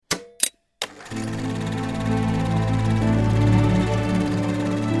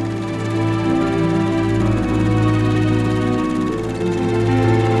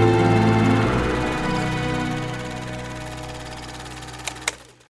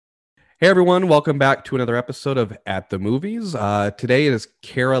Hey everyone, welcome back to another episode of At the Movies. Today it is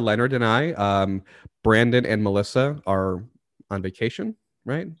Kara Leonard and I. Brandon and Melissa are on vacation,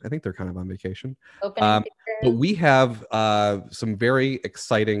 right? I think they're kind of on vacation. Opening Um, but season. we have some very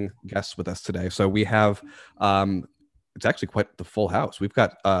exciting guests with us today. So we have, it's actually quite the full house. We've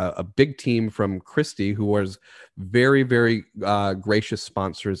got a big team from Christie, who was very, very gracious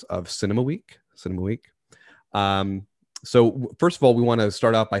sponsors of Cinema Week. So first of all, we want to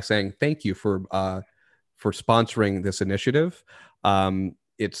start out by saying thank you for sponsoring this initiative.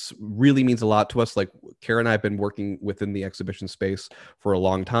 It's really means a lot to us. Like Kara and I have been working within the exhibition space for a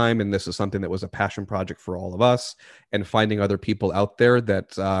long time, and this is something that was a passion project for all of us. And finding other people out there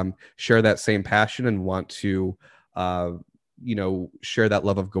that share that same passion and want to, share that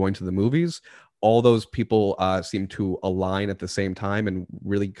love of going to the movies. All those people seem to align at the same time and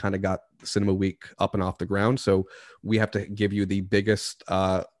really kind of got Cinema Week up and off the ground. So we have to give you the biggest,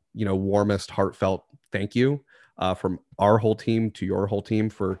 warmest, heartfelt thank you from our whole team to your whole team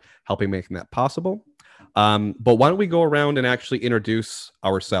for helping making that possible. But why don't we go around and actually introduce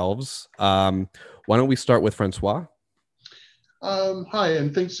ourselves? Why don't we start with Francois? Hi,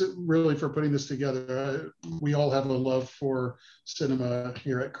 and thanks really for putting this together. We all have a love for cinema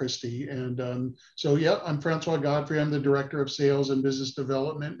here at Christie. And I'm Francois Godfrey. I'm the Director of Sales and Business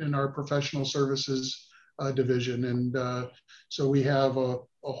Development in our Professional Services division. And so we have a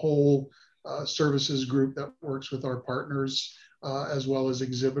whole services group that works with our partners as well as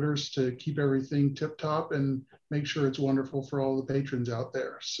exhibitors to keep everything tip top and make sure it's wonderful for all the patrons out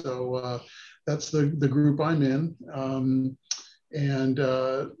there. So that's the group I'm in. And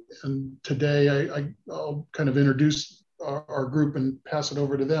today I'll kind of introduce our group and pass it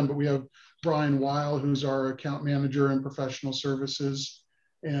over to them. But we have Brian Weil, who's our account manager in professional services,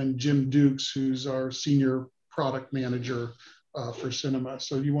 and Jim Dukes, who's our senior product manager for cinema.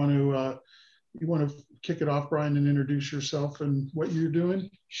 So you want to kick it off, Brian, and introduce yourself and what you're doing?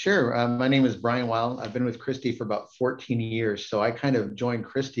 Sure. My name is Brian Weil. I've been with Christie for about 14 years. So I kind of joined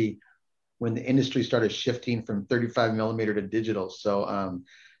Christie when the industry started shifting from 35 millimeter to digital. So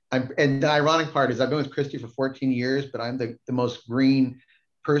and the ironic part is I've been with Christie for 14 years, but I'm the most green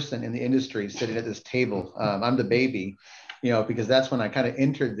person in the industry sitting at this table. I'm the baby, because that's when I kind of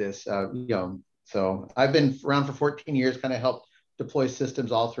entered this, So I've been around for 14 years, kind of helped deploy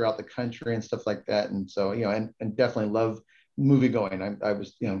systems all throughout the country and stuff like that. And so, and definitely love movie going. I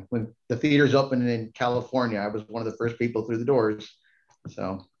was, when the theaters opened in California, I was one of the first people through the doors.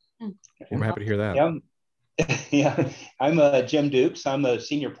 So I'm happy to hear that. Yeah, yeah. I'm Jim Dukes. I'm a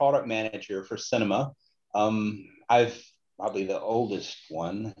senior product manager for cinema. I've probably the oldest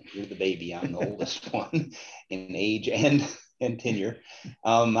one. You're the baby. I'm the oldest one in age and tenure.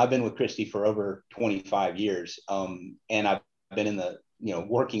 I've been with Christie for over 25 years, and I've been in the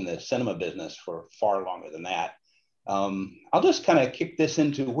working the cinema business for far longer than that. I'll just kind of kick this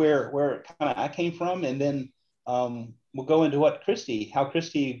into where kind of I came from, and then we'll go into how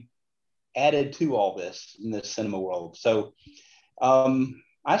Christie added to all this in the cinema world. So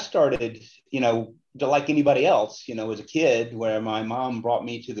I started, like anybody else, as a kid, where my mom brought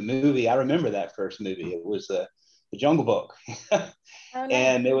me to the movie. I remember that first movie. It was the Jungle Book. Oh, nice.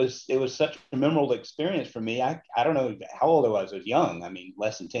 And it was such a memorable experience for me. I don't know how old I was. I was young. I mean,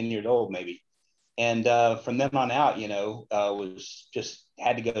 less than 10 years old, maybe. And from then on out, was just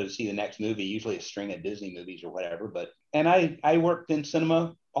had to go to see the next movie, usually a string of Disney movies or whatever. And I worked in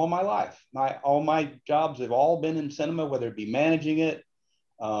cinema all my life. All my jobs have all been in cinema, whether it be managing it,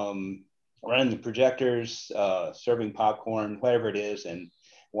 running the projectors, serving popcorn, whatever it is, and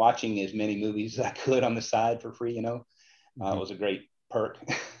watching as many movies as I could on the side for free. It was a great perk.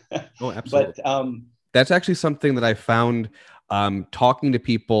 Oh, absolutely. But that's actually something that I found talking to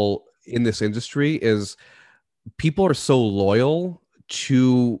people in this industry is people are so loyal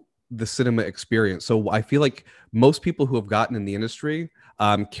to the cinema experience. So I feel like most people who have gotten in the industry,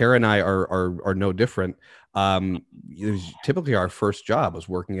 Kara and I are no different. Typically our first job was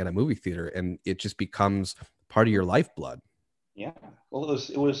working at a movie theater, and it just becomes part of your lifeblood. Yeah, well,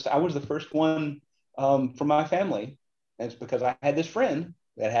 it was. I was the first one from my family. It's because I had this friend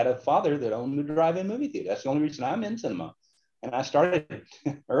that had a father that owned a drive-in movie theater. That's the only reason I'm in cinema, and I started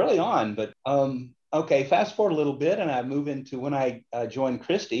early on. But okay, fast forward a little bit, and I move into when I joined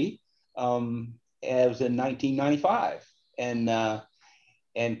Christie. It was in 1995,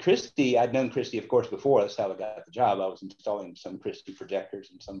 and Christie, I'd known Christie, of course, before. That's how I got the job. I was installing some Christie projectors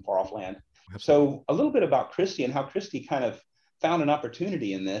in some far-off land. So a little bit about Christie and how Christie kind of found an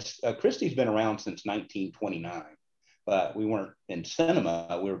opportunity in this. Christie's been around since 1929, but we weren't in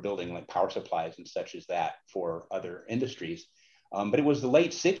cinema. We were building like power supplies and such as that for other industries. But it was the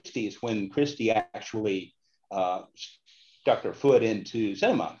late 60s when Christie actually stuck her foot into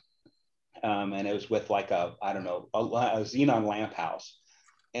cinema. And it was with like a xenon lamp house.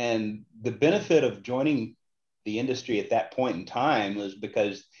 And the benefit of joining the industry at that point in time was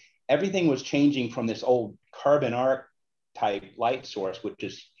because everything was changing from this old carbon arc type light source, which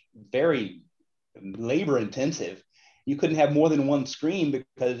is very labor intensive. You couldn't have more than one screen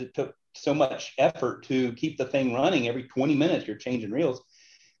because it took so much effort to keep the thing running. Every 20 minutes you're changing reels.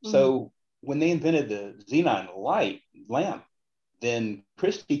 Mm-hmm. So when they invented the xenon light lamp, then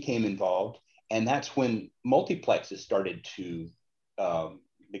Christie became involved, and that's when multiplexes started to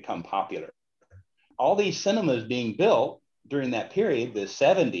become popular. All these cinemas being built during that period, the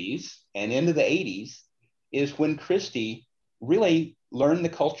 70s and into the 80s, is when Christie really learned the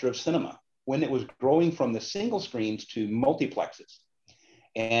culture of cinema, when it was growing from the single screens to multiplexes,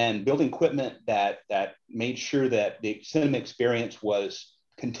 and building equipment that made sure that the cinema experience was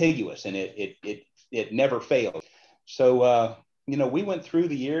contiguous and it never failed. So, we went through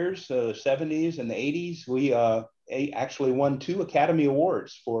the years, the 70s and the 80s. We actually won 2 Academy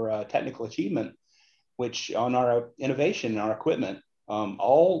Awards for technical achievement, which on our innovation, our equipment,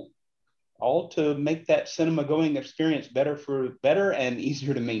 all to make that cinema going experience better and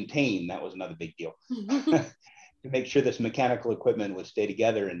easier to maintain. That was another big deal. To make sure this mechanical equipment would stay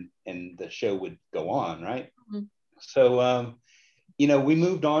together and the show would go on, right? Mm-hmm. So, we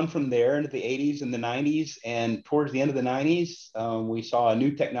moved on from there into the 80s and the 90s, and towards the end of the 90s, we saw a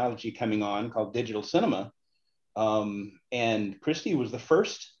new technology coming on called digital cinema. And Christie was the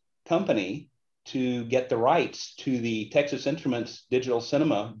first company to get the rights to the Texas Instruments digital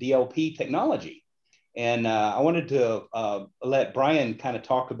cinema DLP technology. And I wanted to let Brian kind of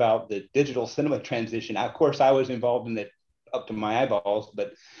talk about the digital cinema transition. Of course, I was involved in it up to my eyeballs,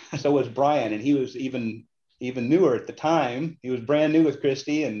 but so was Brian, and he was even newer at the time. He was brand new with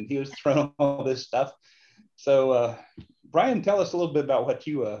Christie, and he was throwing all this stuff. So Brian, tell us a little bit about what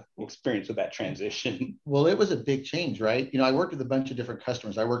you experienced with that transition. Well, it was a big change, right? I worked with a bunch of different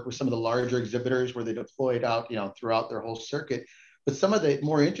customers. I worked with some of the larger exhibitors where they deployed out, throughout their whole circuit. But some of the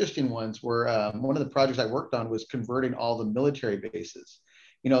more interesting ones were, one of the projects I worked on was converting all the military bases.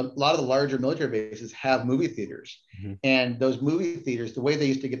 A lot of the larger military bases have movie theaters, mm-hmm. and those movie theaters, the way they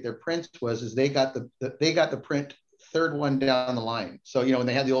used to get their prints was they got the print third one down the line. So when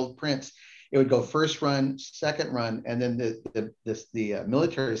they had the old prints, it would go first run, second run, and then the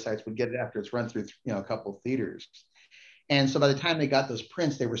military sites would get it after it's run through a couple of theaters. And so by the time they got those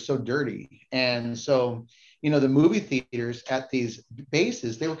prints, they were so dirty. And so the movie theaters at these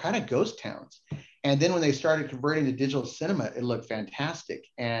bases, they were kind of ghost towns. And then when they started converting to digital cinema, it looked fantastic.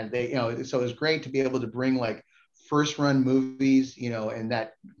 And they, so it was great to be able to bring like first run movies, and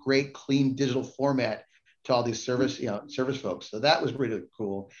that great clean digital format to all these service folks. So that was really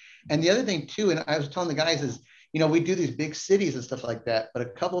cool. And the other thing too, and I was telling the guys is, we do these big cities and stuff like that, but a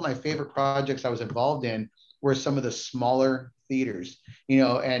couple of my favorite projects I was involved in were some of the smaller theaters,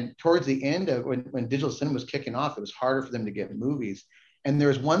 and towards the end of when digital cinema was kicking off, it was harder for them to get movies. And there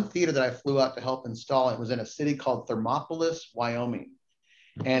was one theater that I flew out to help install. It was in a city called Thermopolis, Wyoming.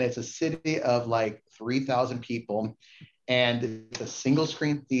 And it's a city of like 3,000 people. And it's a single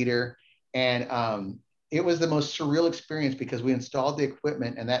screen theater. And it was the most surreal experience because we installed the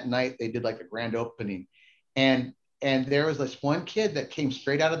equipment, and that night they did like a grand opening. And there was this one kid that came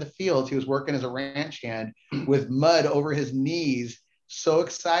straight out of the fields. He was working as a ranch hand with mud over his knees, so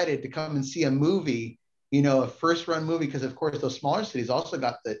excited to come and see a movie, a first run movie, because of course those smaller cities also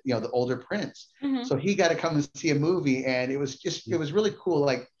got the older prints. Mm-hmm. So he got to come and see a movie, and it was really cool.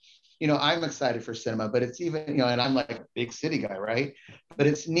 Like, I'm excited for cinema, but it's even, and I'm like a big city guy, right? But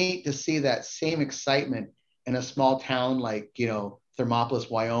it's neat to see that same excitement in a small town like, Thermopolis,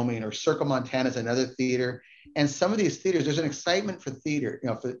 Wyoming, or Circle, Montana is another theater. And some of these theaters, there's an excitement for theater,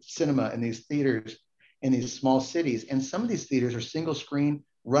 for cinema in these theaters in these small cities. And some of these theaters are single screen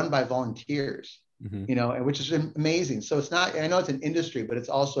run by volunteers, mm-hmm. And which is amazing. So it's not, I know it's an industry, but it's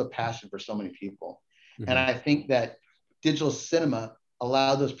also a passion for so many people. Mm-hmm. And I think that digital cinema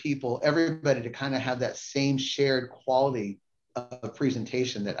allowed those people, everybody, to kind of have that same shared quality of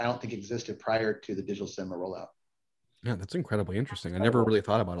presentation that I don't think existed prior to the digital cinema rollout. Yeah, that's incredibly interesting. I never really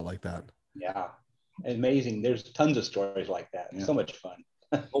thought about it like that. Yeah, amazing. There's tons of stories like that. Yeah. So much fun.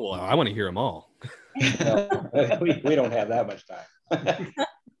 Oh, well, I want to hear them all. No, we don't have that much time.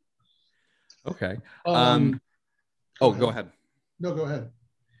 Okay. Go ahead. No, go ahead.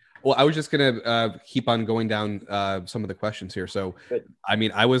 Well, I was just going to keep on going down some of the questions here. So, I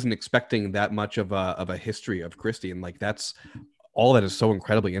mean, I wasn't expecting that much of a history of Christie, and like that's all that is so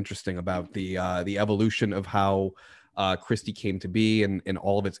incredibly interesting about the evolution of how Christie came to be, and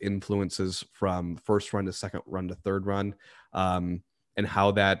all of its influences from first run to second run to third run, and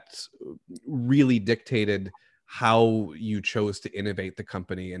how that really dictated how you chose to innovate the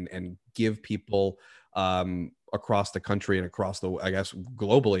company and give people across the country and across the, I guess,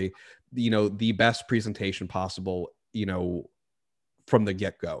 globally, the best presentation possible, from the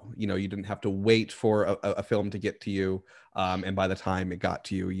get-go. You didn't have to wait for a film to get to you, and by the time it got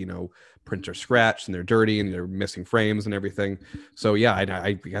to you, prints are scratched and they're dirty and they're missing frames and everything. So yeah,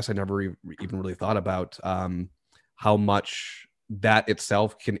 I guess I never even really thought about how much that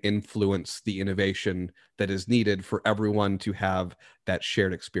itself can influence the innovation that is needed for everyone to have that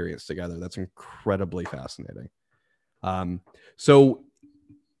shared experience together. That's incredibly fascinating. So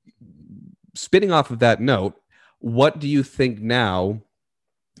spinning off of that note, what do you think now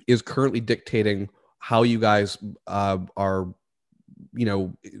is currently dictating how you guys are,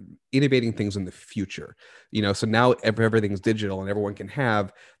 innovating things in the future? So now everything's digital and everyone can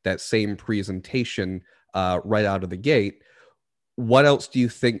have that same presentation right out of the gate. What else do you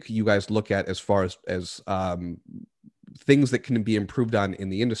think you guys look at as far as things that can be improved on in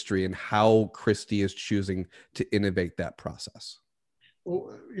the industry, and how Christie is choosing to innovate that process?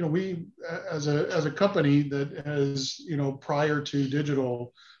 Well, we as a company that has, prior to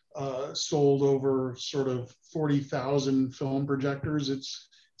digital, sold over sort of 40,000 film projectors. It's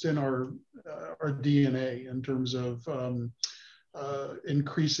in our DNA in terms of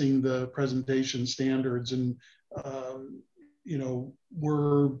increasing the presentation standards, and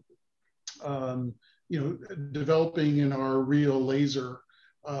we're developing in our Real Laser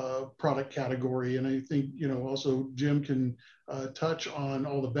product category. And I think, also Jim can touch on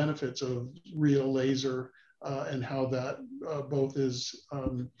all the benefits of Real Laser and how that both is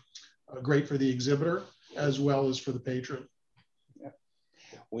great for the exhibitor as well as for the patron. Yeah.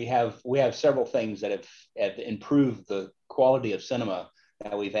 We have several things that have improved the quality of cinema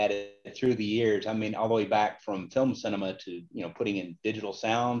that we've added through the years. I mean, all the way back from film cinema to, putting in digital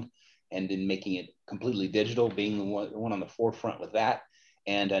sound and then making it completely digital, being the one on the forefront with that.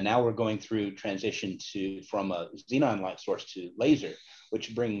 And now we're going through transition from a xenon light source to laser,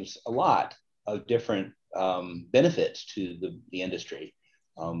 which brings a lot of different benefits to the industry.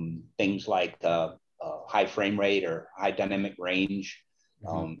 Things like high frame rate or high dynamic range,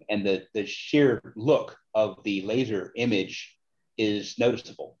 and the sheer look of the laser image is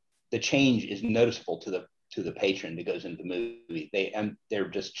noticeable. The change is noticeable to the patron that goes into the movie. They're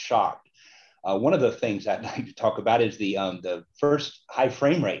just shocked. One of the things I'd like to talk about is the first high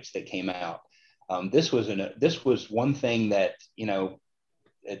frame rates that came out. This was one thing that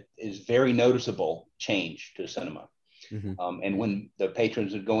it is very noticeable change to cinema. And when the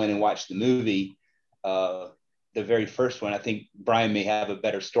patrons would go in and watch the movie, the very first one, I think Brian may have a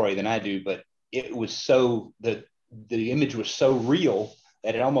better story than I do, but it was the image was so real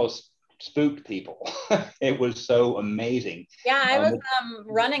that it almost spooked people. It was so amazing. Yeah, I was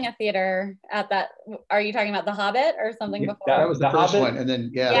running a theater at that. Are you talking about The Hobbit or something before? That was the first one, and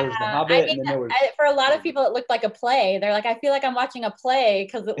then there was The Hobbit. I mean, for a lot of people, it looked like a play. They're like, I feel like I'm watching a play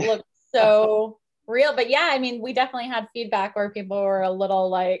because it looked so real. But yeah, I mean, we definitely had feedback where people were a little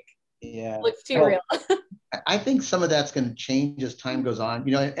like, looks too real. I think some of that's going to change as time goes on.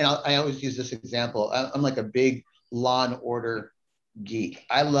 And I always use this example. I'm like a big Law and Order geek.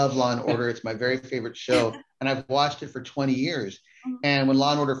 I love Law and Order. It's my very favorite show, and I've watched it for 20 years. And when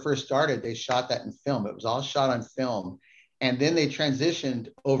Law and Order first started, they shot that in film. It was all shot on film, and then they transitioned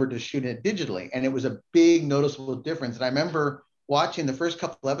over to shooting it digitally, and it was a big noticeable difference. And I remember watching the first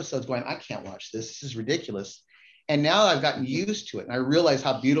couple episodes going, I can't watch this. This is ridiculous. And now I've gotten used to it, and I realize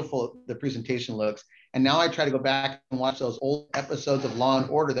how beautiful the presentation looks. And now I try to go back and watch those old episodes of Law and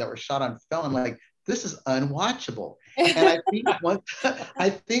Order that were shot on film. I'm like, this is unwatchable. And I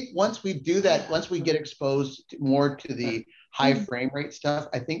think once we do that, once we get exposed more to the high frame rate stuff,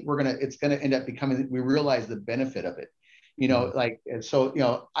 I think it's gonna end up becoming, we realize the benefit of it, and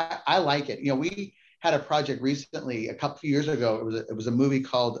so, I like it. We had a project recently, a few years ago. It was a movie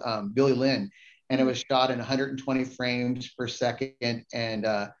called Billy Lynn, and it was shot in 120 frames per second, and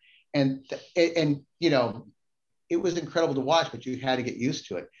it was incredible to watch, but you had to get used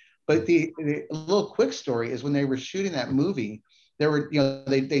to it. But the little quick story is when they were shooting that movie,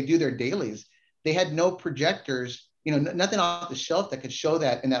 they do their dailies. They had no projectors, nothing off the shelf that could show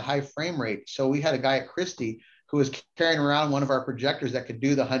that in that high frame rate. So we had a guy at Christie who was carrying around one of our projectors that could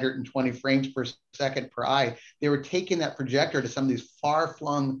do the 120 frames per second per eye. They were taking that projector to some of these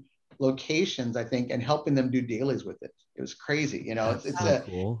far-flung locations, I think, and helping them do dailies with it. It was crazy. You know, it's so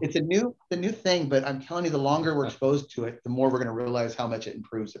cool. it's a new thing, but I'm telling you, the longer we're exposed to it, the more we're going to realize how much it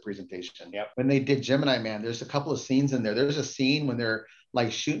improves the presentation. Yep. When they did Gemini Man, there's a couple of scenes in there. There's a scene when they're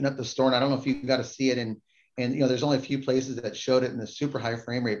like shooting up the store, and I don't know if you got to see it, and you know, there's only a few places that showed it in the super high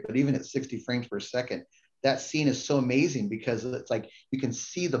frame rate, but even at 60 frames per second, that scene is so amazing because it's like you can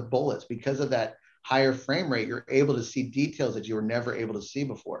see the bullets. Because of that higher frame rate, you're able to see details that you were never able to see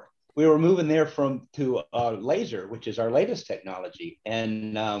before. We were moving there to laser, which is our latest technology.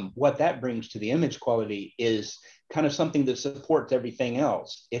 And what that brings to the image quality is kind of something that supports everything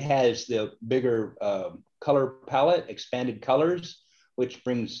else. It has the bigger color palette, expanded colors, which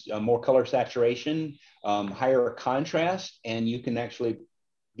brings more color saturation, higher contrast, and you can actually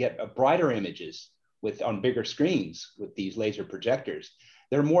get brighter images on bigger screens with these laser projectors.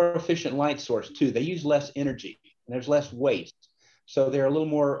 They're more efficient light source too. They use less energy and there's less waste. So they're a little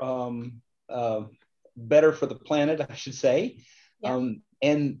more better for the planet, I should say. Yeah.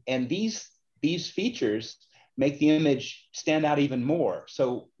 And these features make the image stand out even more.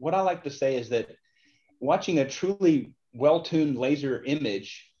 So what I like to say is that watching a truly well-tuned laser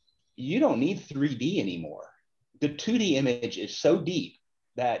image, you don't need 3D anymore. The 2D image is so deep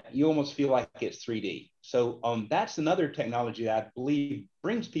that you almost feel like it's 3D. So that's another technology that I believe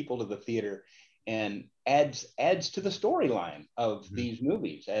brings people to the theater and adds to the storyline of these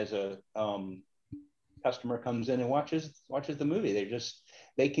movies. As a customer comes in and watches the movie,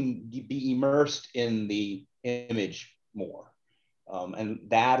 they can be immersed in the image more. And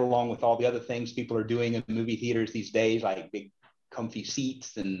that, along with all the other things people are doing in movie theaters these days, like big comfy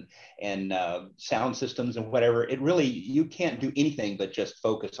seats and sound systems and whatever, you can't do anything but just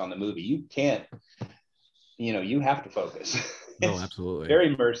focus on the movie. You can't, you have to focus. No, absolutely.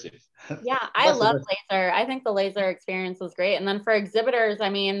 Very immersive. Yeah, I love laser. I think the laser experience was great. And then for exhibitors,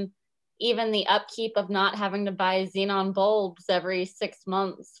 I mean, even the upkeep of not having to buy xenon bulbs every 6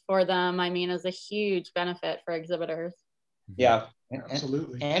 months for them, I mean, is a huge benefit for exhibitors. Yeah,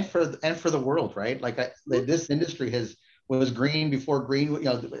 absolutely. And for the world, right? Like this industry was green before green.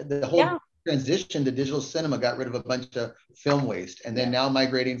 The whole transition to digital cinema got rid of a bunch of film waste, and then now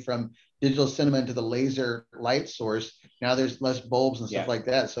migrating from digital cinema into the laser light source, now there's less bulbs and stuff like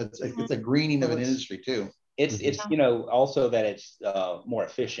that. So it's a greening of an industry too. It's also that it's more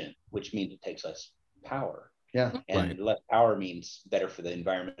efficient, which means it takes less power. Yeah, and less power means better for the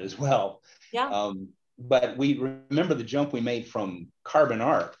environment as well. Yeah. But we remember the jump we made from carbon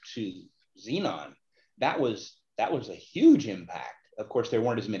arc to xenon. That was a huge impact. Of course, there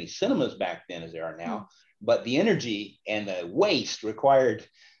weren't as many cinemas back then as there are now, but the energy and the waste required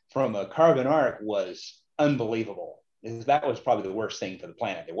from a carbon arc was unbelievable. That was probably the worst thing for the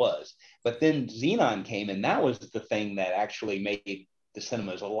planet there was. But then xenon came, and that was the thing that actually made the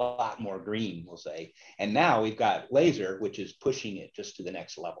cinemas a lot more green, we'll say. And now we've got laser, which is pushing it just to the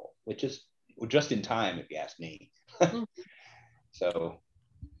next level, which is just in time, if you ask me. So.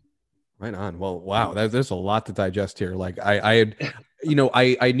 Right on. Well, wow, there's a lot to digest here. Like I had,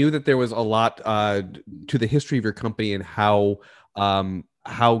 I knew that there was a lot to the history of your company and how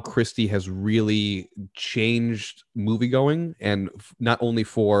Christie has really changed moviegoing, and not only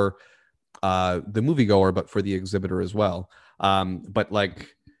for the moviegoer, but for the exhibitor as well. But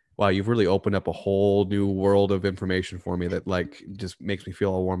like, wow, you've really opened up a whole new world of information for me that like just makes me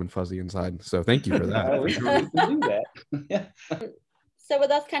feel all warm and fuzzy inside. So thank you for that. We can do that. Yeah. So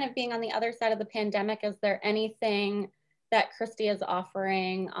with us kind of being on the other side of the pandemic, is there anything that Christie is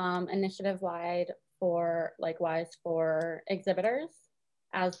offering initiative-wise for exhibitors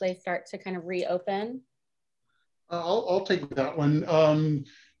as they start to kind of reopen? I'll take that one.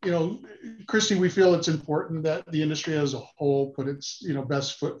 Christie, we feel it's important that the industry as a whole put its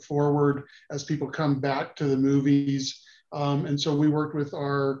best foot forward as people come back to the movies. And so we worked with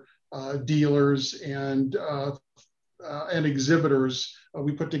our dealers and exhibitors.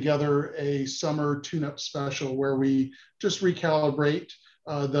 We put together a summer tune-up special where we just recalibrate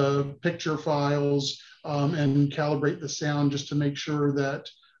the picture files and calibrate the sound just to make sure that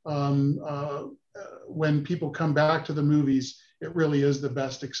when people come back to the movies, it really is the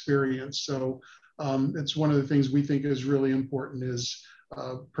best experience. So it's one of the things we think is really important is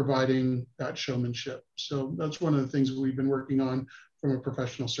providing that showmanship. So that's one of the things we've been working on from a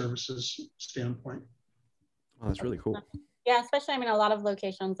professional services standpoint. Oh, that's really cool. Yeah, especially, a lot of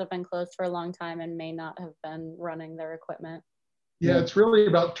locations have been closed for a long time and may not have been running their equipment. Yeah, it's really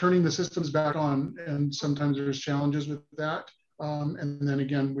about turning the systems back on, and sometimes there's challenges with that. And then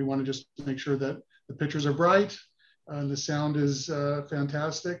again, we want to just make sure that the pictures are bright and the sound is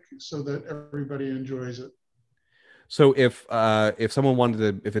fantastic so that everybody enjoys it. So if someone wanted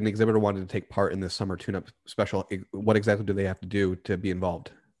to, if an exhibitor wanted to take part in this summer tune-up special, what exactly do they have to do to be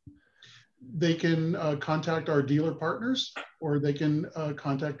involved? They can contact our dealer partners, or they can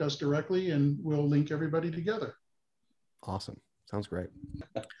contact us directly, and we'll link everybody together. Awesome. Sounds great.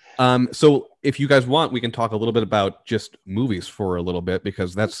 So if you guys want, we can talk a little bit about just movies for a little bit,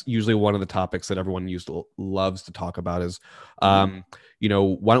 because that's usually one of the topics that everyone loves to talk about is, you know,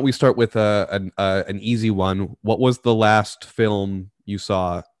 why don't we start with an easy one? What was the last film you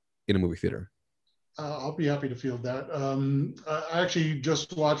saw in a movie theater? I'll be happy to field that. I actually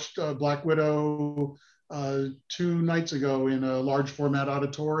just watched Black Widow 2 nights ago in a large format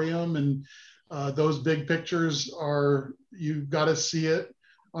auditorium, and those big pictures are, you've got to see it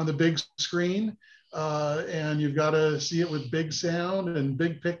on the big screen, and you've got to see it with big sound and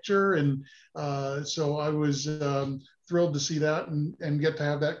big picture. And so I was thrilled to see that and get to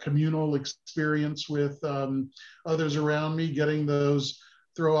have that communal experience with others around me, getting those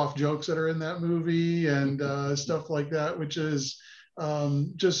throw off jokes that are in that movie and stuff like that, which is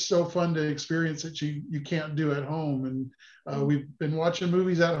just so fun to experience that you can't do at home. And we've been watching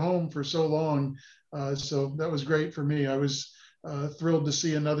movies at home for so long. So that was great for me. I was thrilled to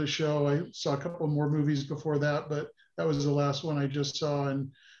see another show. I saw a couple more movies before that, but that was the last one I just saw.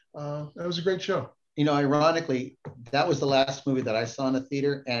 And that was a great show. You know, ironically, that was the last movie that I saw in the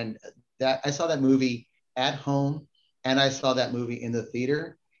theater. And that I saw that movie at home, and I saw that movie in the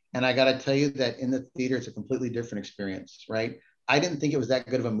theater. And I got to tell you that in the theater, it's a completely different experience, right? I didn't think it was that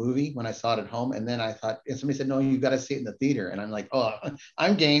good of a movie when I saw it at home. And then I thought, and somebody said, no, you got to see it in the theater. And I'm like, oh,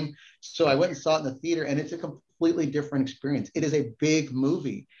 I'm game. So I went and saw it in the theater, and it's a completely different experience. It is a big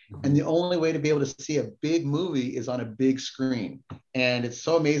movie. And the only way to be able to see a big movie is on a big screen. And it's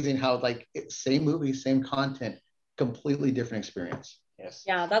so amazing how, like, same movie, same content, completely different experience. Yes.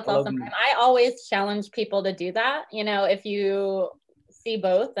 Yeah, that's awesome. And I always challenge people to do that. You know, if you see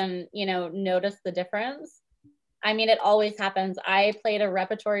both and, you know, notice the difference. I mean, it always happens. I played a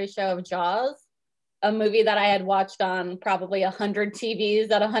repertory show of Jaws, a movie that I had watched on probably 100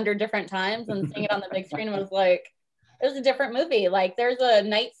 TVs at 100 different times, and seeing it on the big screen was like, it was a different movie. Like, there's a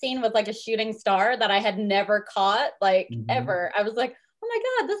night scene with like a shooting star that I had never caught, like ever. I was like, oh my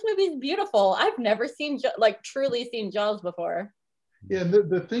God, this movie's beautiful. I've never seen, like, truly seen Jaws before. Yeah, and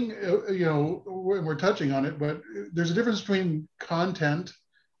the thing, you know, we're touching on it, but there's a difference between content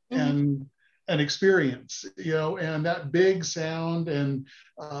and experience, you know, and that big sound and,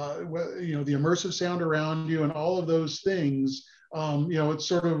 you know, the immersive sound around you and all of those things, you know, it's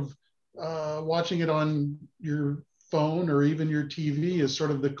sort of watching it on your phone or even your TV is sort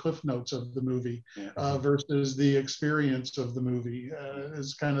of the cliff notes of the movie versus the experience of the movie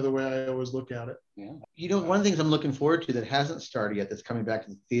is kind of the way I always look at it. Yeah. You know, one of the things I'm looking forward to that hasn't started yet that's coming back to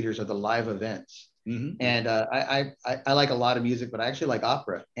the theaters are the live events. And I like a lot of music, but I actually like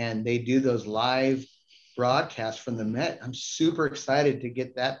opera, and they do those live broadcasts from the Met. I'm super excited to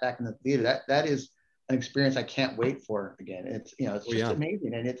get that back in the theater. That is an experience I can't wait for again. It's, you know, it's just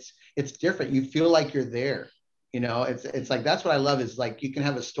amazing, and it's different. You feel like you're there. You know, it's like, that's what I love, is like, you can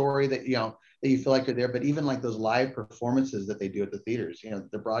have a story that, you know, that you feel like you're there, but even like those live performances that they do at the theaters, you know,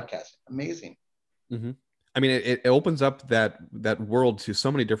 the broadcast, amazing. I mean, it opens up that world to so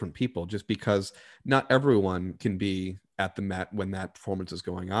many different people, just because not everyone can be at the Met when that performance is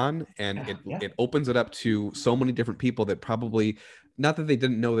going on. And it opens it up to so many different people that probably, not that they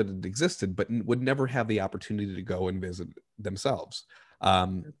didn't know that it existed, but would never have the opportunity to go and visit themselves.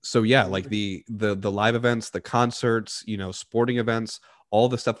 So yeah, like the live events, the concerts, you know, sporting events, all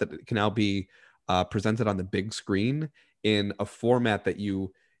the stuff that can now be presented on the big screen in a format that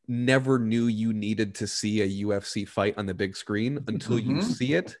you never knew you needed to see a UFC fight on the big screen until you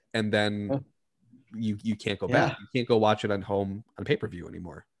see it, and then you can't go back. You can't go watch it at home on pay-per-view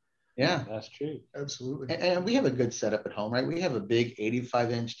anymore. Yeah, that's true. Absolutely. And we have a good setup at home, right? We have a big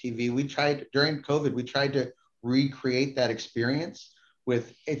 85-inch TV. We tried during COVID, we tried to recreate that experience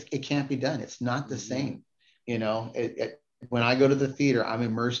with it. It can't be done. It's not the same. You know, when I go to the theater, I'm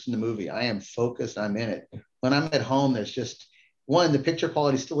immersed in the movie. I am focused. I'm in it. When I'm at home, there's just the picture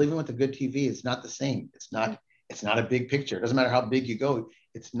quality still, even with a good TV, it's not the same. It's not a big picture. It doesn't matter how big you go.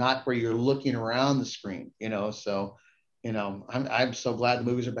 It's not where you're looking around the screen, you know? So, you know, I'm so glad the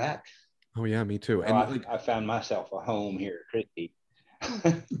movies are back. Oh yeah, me too. And I found myself a home here at Christie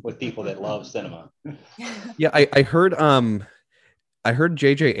with people that love cinema. Yeah. I heard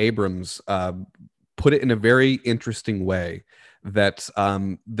J.J. Abrams put it in a very interesting way, that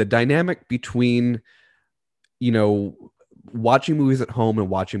the dynamic between, you know, watching movies at home and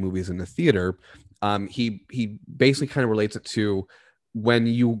watching movies in the theater, he basically kind of relates it to when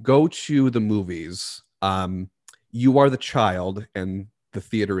you go to the movies, you are the child and the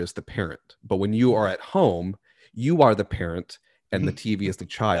theater is the parent. But when you are at home, you are the parent and the TV is the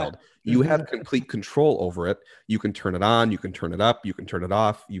child. You have complete control over it. You can turn it on, you can turn it up, you can turn it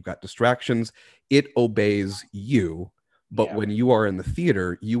off. You've got distractions. It obeys you. But when you are in the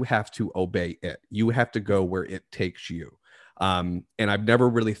theater, you have to obey it. You have to go where it takes you. And I've never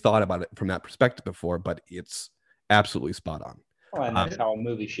really thought about it from that perspective before, but it's absolutely spot on. Well, and that's how a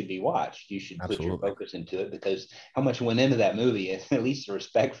movie should be watched. You should put your Absolutely. focus into it, because how much went into that movie, at least the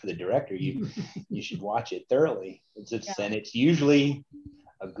respect for the director, you should watch it thoroughly. And it's usually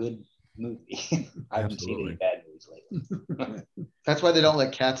a good movie. I haven't seen any bad movies lately. That's why they don't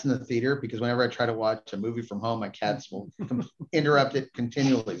let cats in the theater, because whenever I try to watch a movie from home, my cats will interrupt it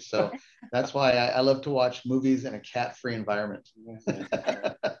continually. So that's why I love to watch movies in a cat-free environment.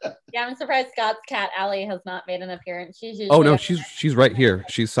 Yeah, I'm surprised Scott's cat Allie has not made an appearance. She's usually Oh no, she's right here.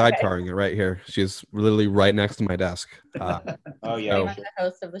 She's sidecarring it right here. She's literally right next to my desk. Oh yeah, the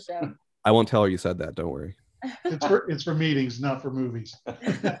host of the show. I won't tell her you said that. Don't worry. It's for meetings, not for movies.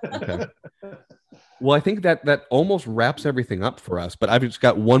 Okay. Well, I think that almost wraps everything up for us. But I've just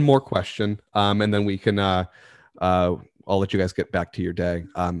got one more question, and then we can. I'll let you guys get back to your day.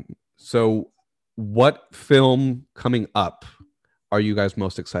 So, what film coming up are you guys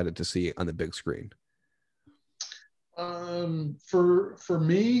most excited to see on the big screen? For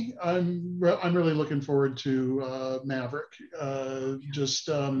me, I'm really looking forward to Maverick.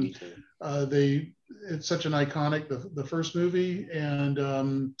 It's such an iconic the first movie,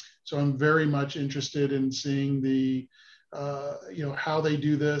 and so I'm very much interested in seeing the how they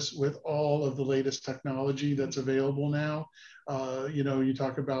do this with all of the latest technology that's available now. You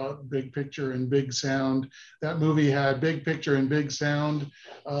talk about big picture and big sound. That movie had big picture and big sound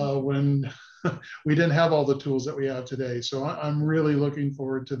when we didn't have all the tools that we have today. So I'm really looking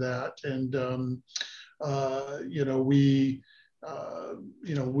forward to that. And,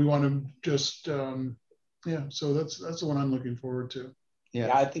 we want to just, so that's the one I'm looking forward to.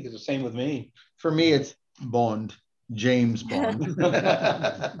 Yeah, I think it's the same with me. For me, it's Bond. James Bond. No,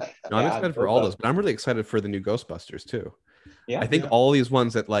 I'm excited for all those, but I'm really excited for the new Ghostbusters too. Yeah, I think all these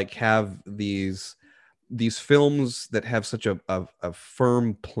ones that like have these films that have such a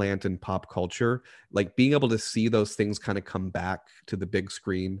firm plant in pop culture, like being able to see those things kind of come back to the big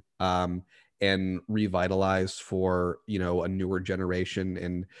screen and revitalize for a newer generation,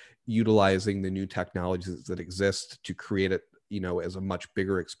 and utilizing the new technologies that exist to create it as a much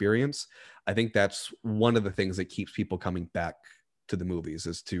bigger experience. I think that's one of the things that keeps people coming back to the movies,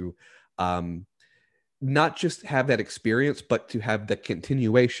 is to not just have that experience, but to have the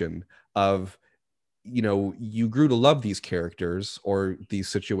continuation of, you grew to love these characters or these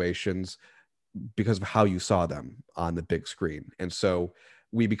situations because of how you saw them on the big screen. And so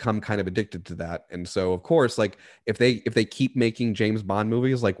we become kind of addicted to that. And so, of course, like if they keep making James Bond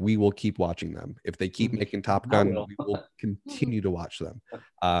movies, like we will keep watching them. If they keep making Top Gun, we will continue to watch them.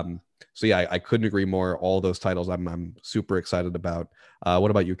 So yeah, I couldn't agree more. All those titles I'm super excited about.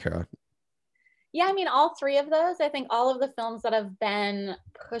 What about you, Kara? Yeah, I mean, all three of those, I think all of the films that have been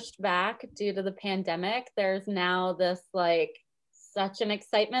pushed back due to the pandemic, there's now this like such an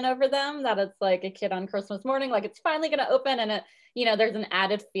excitement over them that it's like a kid on Christmas morning, like it's finally going to open. And it, there's an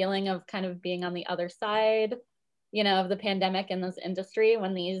added feeling of kind of being on the other side, of the pandemic in this industry,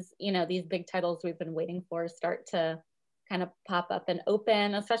 when these, these big titles we've been waiting for start to kind of pop up and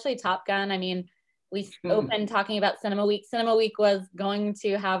open, especially Top Gun. I mean, we opened talking about Cinema Week. Cinema Week was going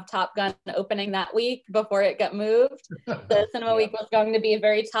to have Top Gun opening that week before it got moved. So Cinema Week was going to be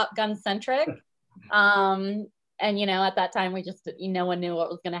very Top Gun centric. And, at that time, we just, no one knew what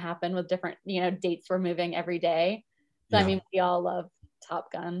was going to happen with different, dates were moving every day. So, I mean, we all love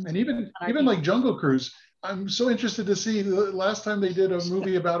Top Gun. And even like Jungle Cruise, I'm so interested to see the last time they did a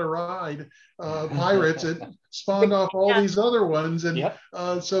movie about a ride, Pirates, it spawned off all these other ones. And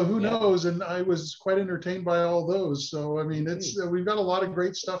so who knows? And I was quite entertained by all those. So, I mean, we've got a lot of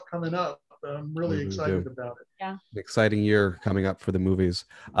great stuff coming up. I'm really excited about it. Yeah. An exciting year coming up for the movies.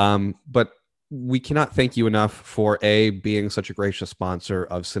 But we cannot thank you enough for being such a gracious sponsor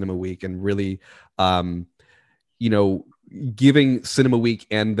of Cinema Week, and really, giving Cinema Week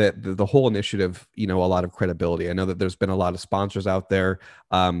and the whole initiative, a lot of credibility. I know that there's been a lot of sponsors out there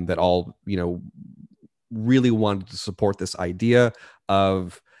that all, really wanted to support this idea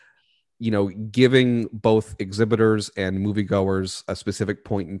of, giving both exhibitors and moviegoers a specific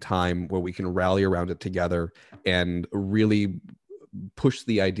point in time where we can rally around it together and really push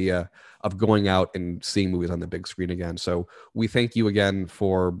the idea of going out and seeing movies on the big screen again. So we thank you again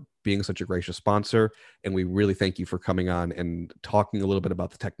for being such a gracious sponsor. And we really thank you for coming on and talking a little bit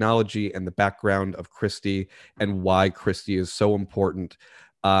about the technology and the background of Christie and why Christie is so important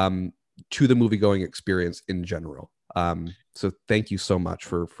to the movie-going experience in general. So thank you so much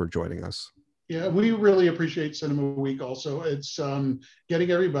for joining us. Yeah, we really appreciate Cinema Week also. It's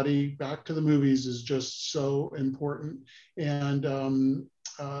getting everybody back to the movies is just so important. And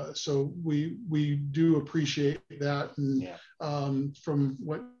so we do appreciate that, and from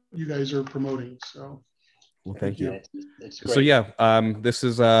what you guys are promoting. So well, thank you. It's great. So yeah, this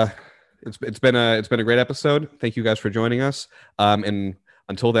is it's been a great episode. Thank you guys for joining us. And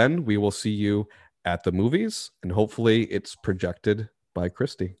until then, we will see you at the movies, and hopefully it's projected by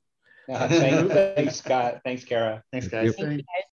Christie. Thanks, Scott. Thanks, Kara. Thanks, guys. Thank you guys.